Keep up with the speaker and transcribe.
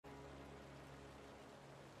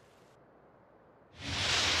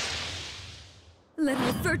Let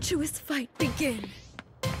our virtuous fight begin.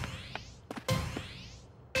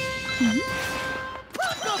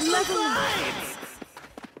 Level up.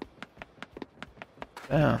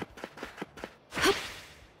 Yeah.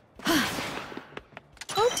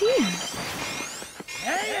 Oh dear.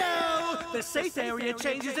 Heyo! The safe area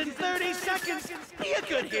changes in 30 seconds. Be a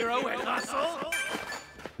good hero and hustle.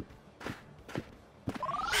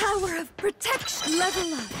 Power of protection.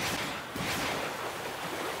 Level up.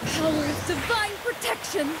 Power of divine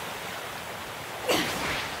protection.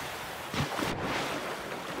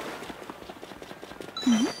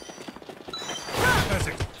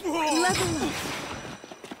 Level up.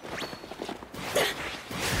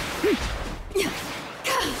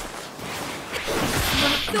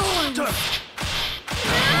 Thorn.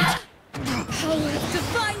 Power of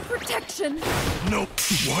divine protection. No.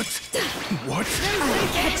 What? What? I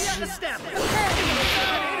catch you.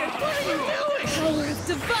 What are you doing? Power of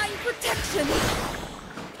divine protection.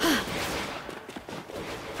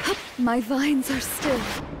 My vines are still.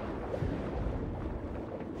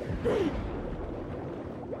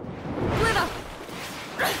 Split up.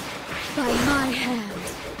 By my hand.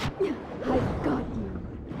 I've got you.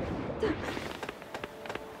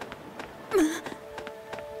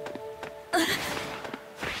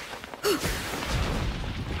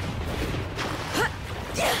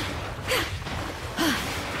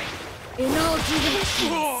 In all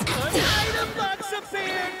directions. An item box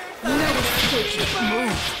appeared. No escape.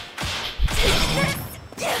 Move.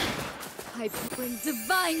 I bring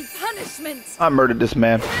divine punishment. I murdered this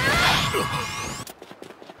man. The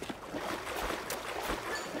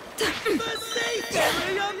safe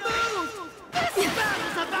area moved. This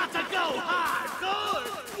battle's about to go hardcore.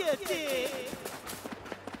 You dig?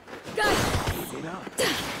 Guys. Easy now.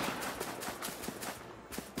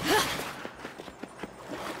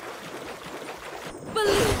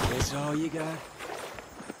 Believe. That's all you got?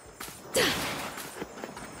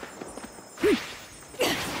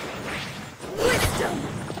 Wisdom.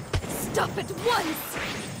 Stop at once.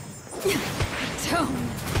 Atone.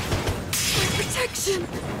 Protection.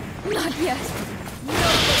 Not yet.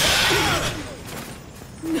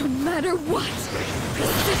 No matter what.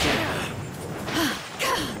 Precision.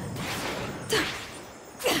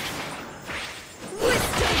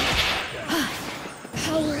 Wisdom.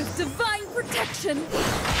 Power of divine protection.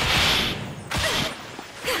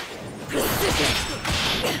 Precision.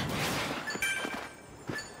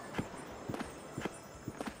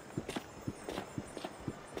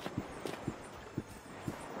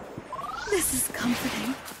 This is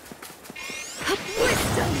comforting.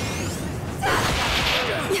 Wisdom!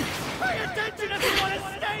 Pay attention if you want to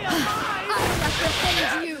stay alive! I'll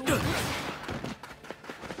apprehend you!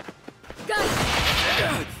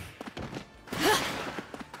 Guys!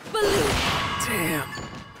 Believe! Damn.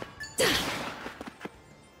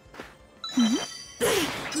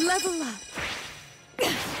 Level up!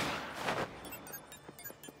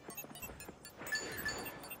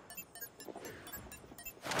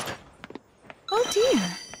 Oh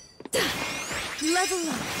dear! Level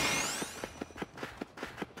up!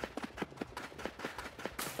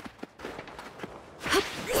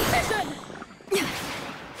 Precision!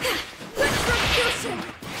 Retribution!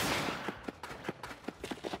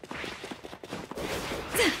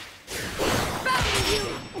 Found you!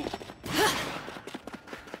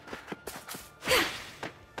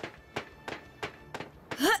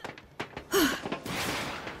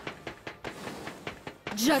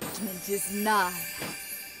 Judgment is nigh.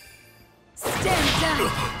 Stand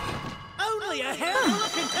down! Only a handful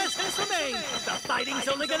of contestants remain. The fighting's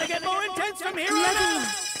only gonna get more intense from here on Level out.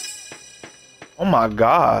 up! Oh my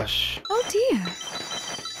gosh. Oh dear!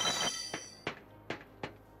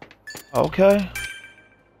 Okay.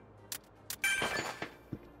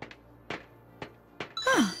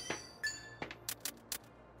 Huh.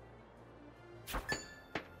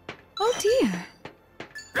 Oh dear!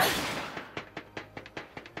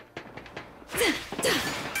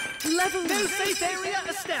 Level New up! safe area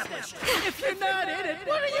established. If you're not in it,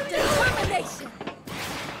 what are you doing? Determination!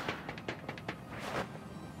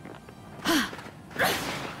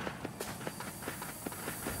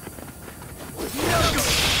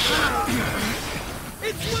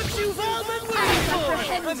 It's what you've all been waiting for.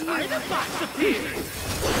 apprehend An you. item box appears.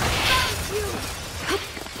 Found you!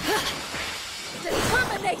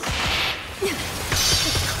 Determination! The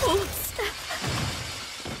codes!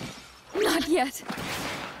 Not yet.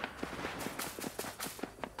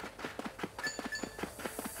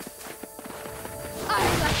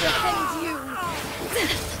 I'll apprehend you!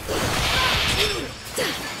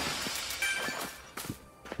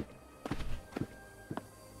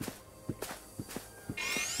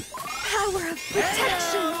 Power of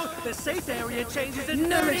protection. Heyo! The safe area changes in 30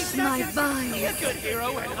 Nourish my seconds. vine. Be a good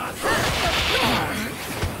hero and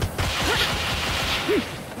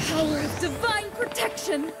Power of divine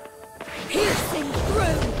protection. Piercing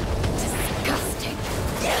through. Disgusting.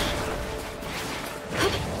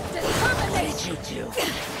 Determination.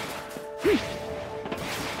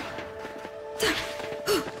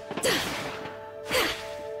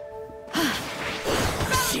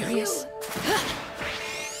 Serious?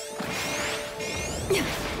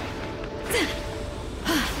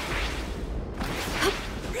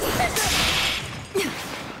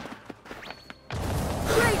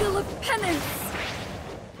 Cradle of penance.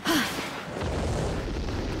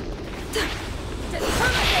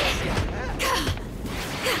 Determination.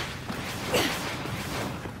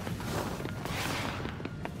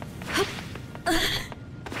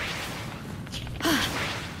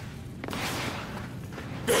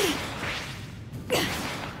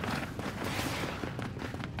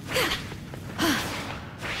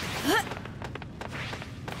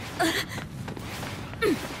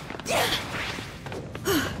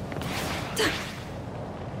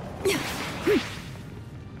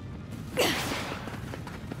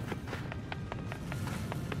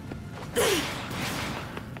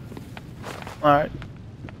 Alright.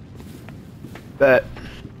 Bet.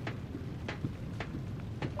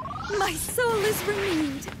 My soul is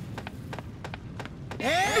renewed.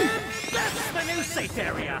 And that's the new safe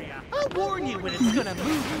area. I'll warn you when it's gonna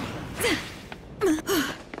move.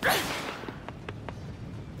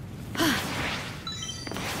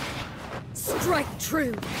 Strike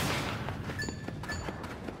true.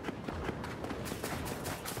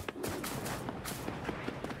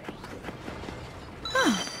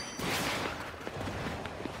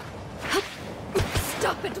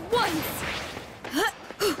 Stop at once.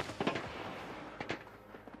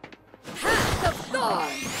 Path of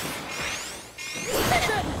thorns.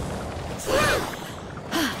 Precision. Truth.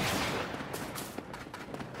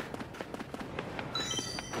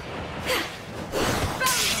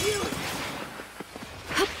 Found you.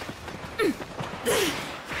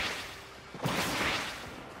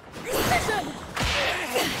 Precision.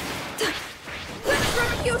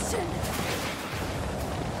 Retribution.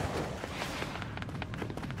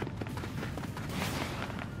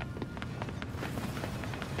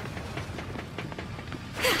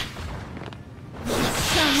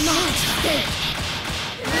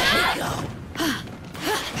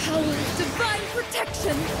 Power of divine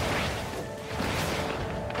protection.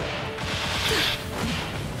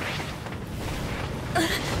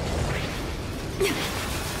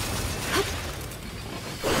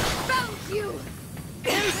 Found you.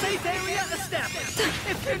 New safe area established.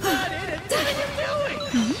 If you're not in it, what are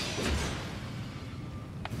you doing?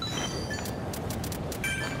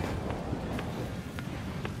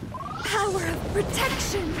 Power of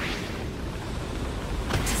protection.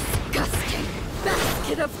 Disgusting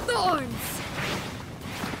basket of thorns.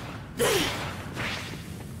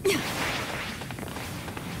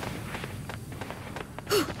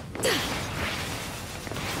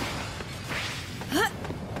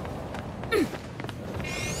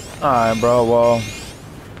 Alright, bro. Well,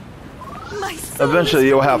 My soul eventually is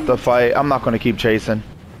you'll have to renewed. fight. I'm not going to keep chasing.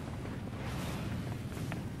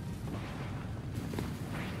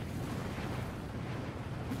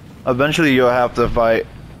 Eventually you'll have to fight.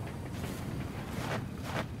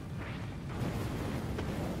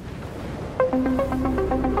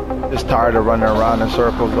 Just tired of running around in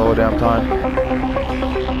circles the whole damn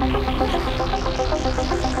time.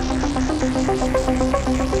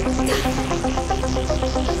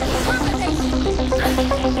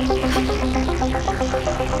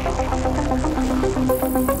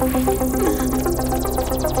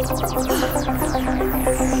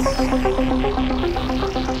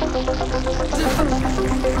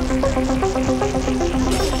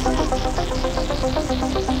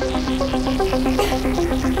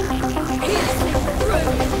 Piercing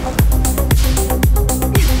through.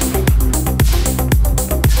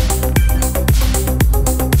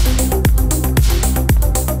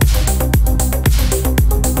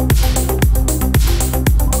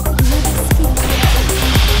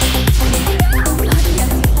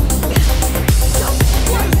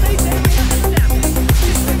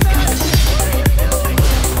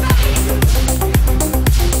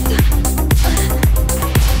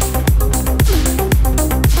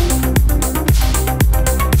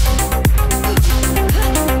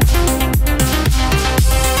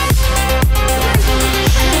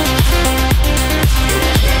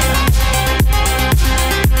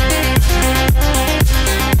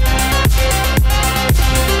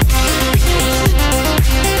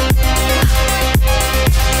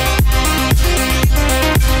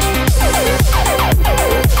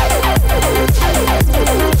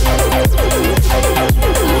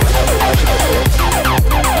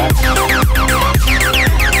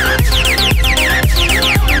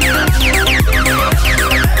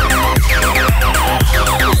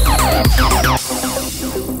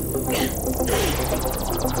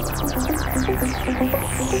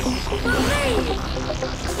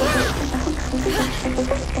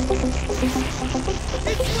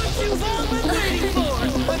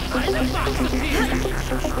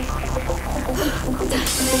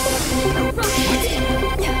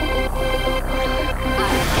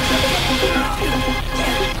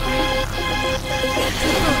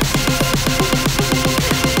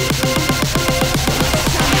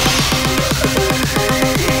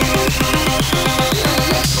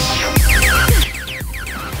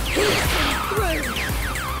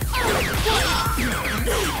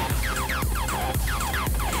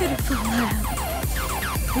 Pitiful lamb.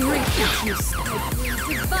 Reap what you sow.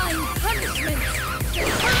 Divine punishment.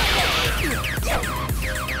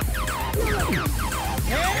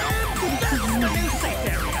 Safe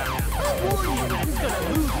area. I'll warn you when it's gonna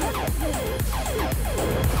move.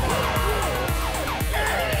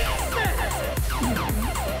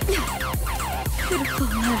 Pitiful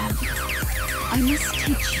lamb. I must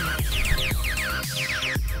teach you.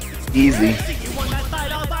 Easy. You won that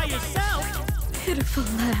fight all by yourself. Pitiful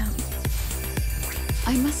lamb.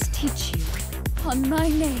 I must teach you on my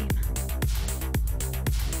name.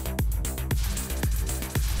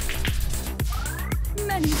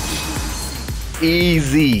 Many people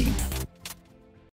Easy.